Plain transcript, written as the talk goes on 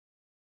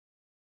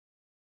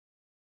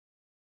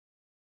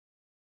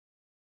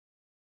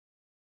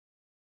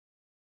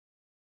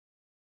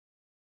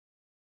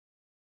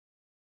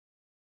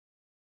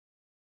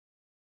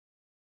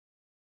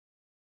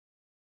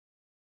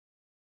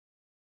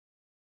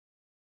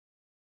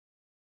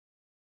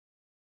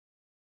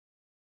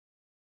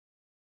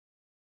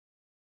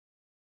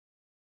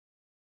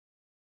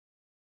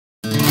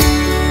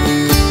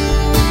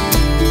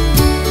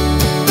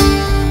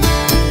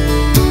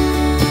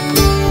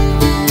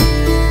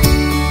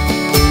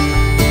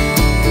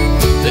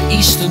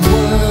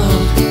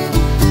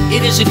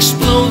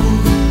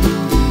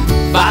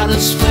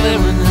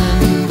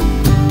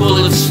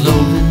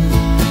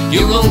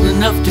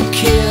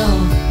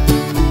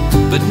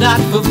but not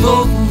for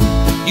voting.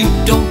 You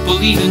don't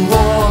believe in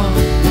war,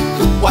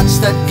 but what's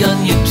that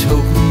gun you're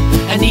toting?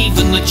 And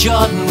even the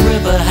Jordan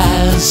River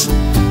has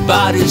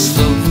bodies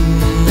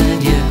floating.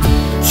 And you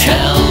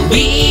tell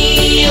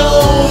me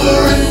over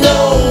and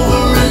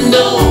over and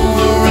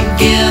over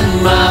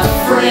again, my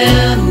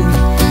friend,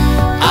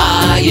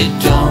 you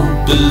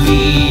don't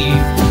believe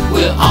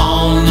we're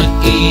on the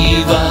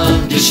eve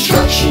of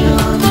destruction.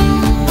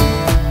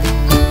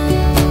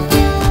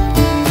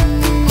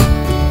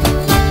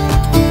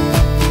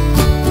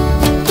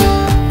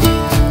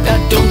 Now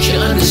don't you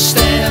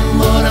understand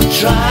what I'm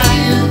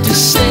trying to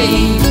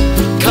say?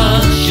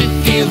 Can't you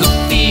feel the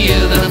fear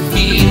that I'm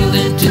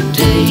feeling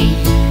today?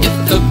 If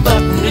the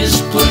button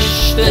is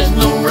pushed, there's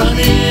no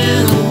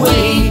running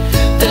away.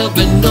 There'll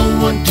be no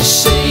one to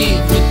save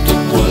with the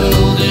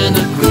world in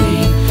a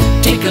grave.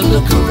 Take a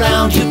look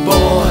around you,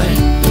 boy,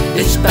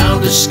 it's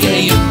bound to scare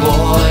you,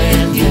 boy.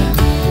 And you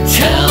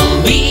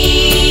tell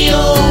me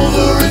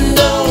over and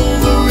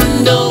over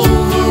and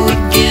over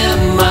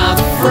again, my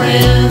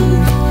friend,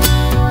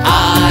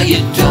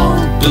 you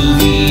don't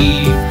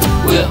believe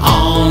we're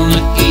on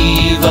the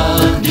eve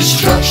of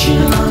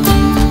destruction.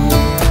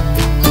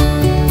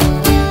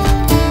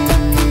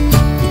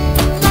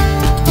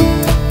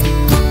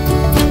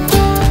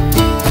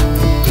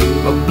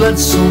 My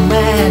blood's so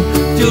mad,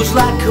 feels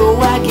like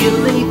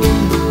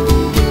coagulating.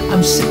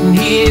 I'm sitting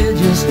here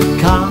just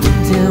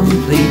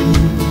contemplating.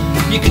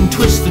 You can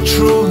twist the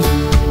truth,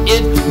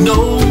 it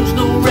knows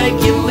no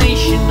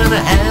regulation. And a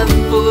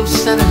handful of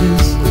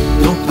senators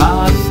don't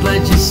pass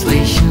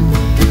legislation.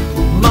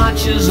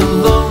 Marches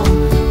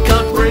alone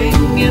can't bring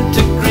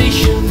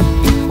integration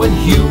when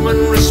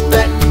human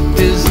respect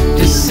is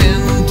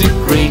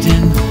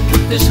disintegrating.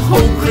 This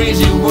whole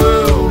crazy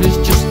world is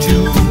just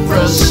too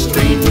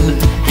frustrating.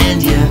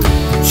 And you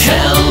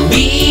tell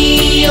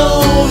me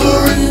over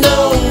and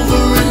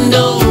over and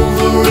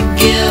over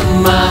again,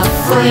 my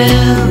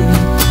friend,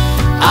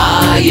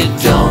 you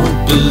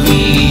don't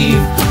believe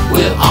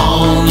we're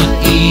on the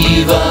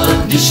eve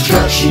of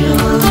destruction.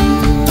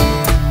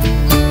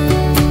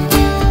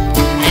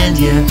 And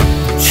you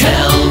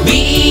tell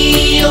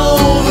me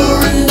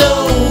over and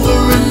over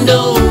and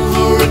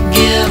over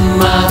again,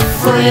 my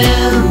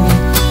friend,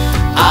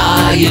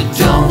 you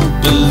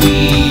don't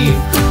believe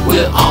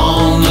we're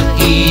on the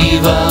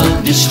eve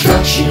of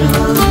destruction.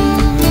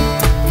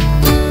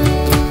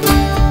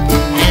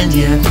 And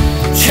you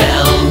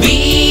tell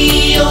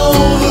me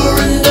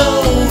over and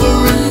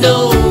over and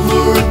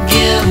over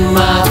again,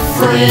 my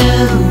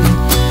friend,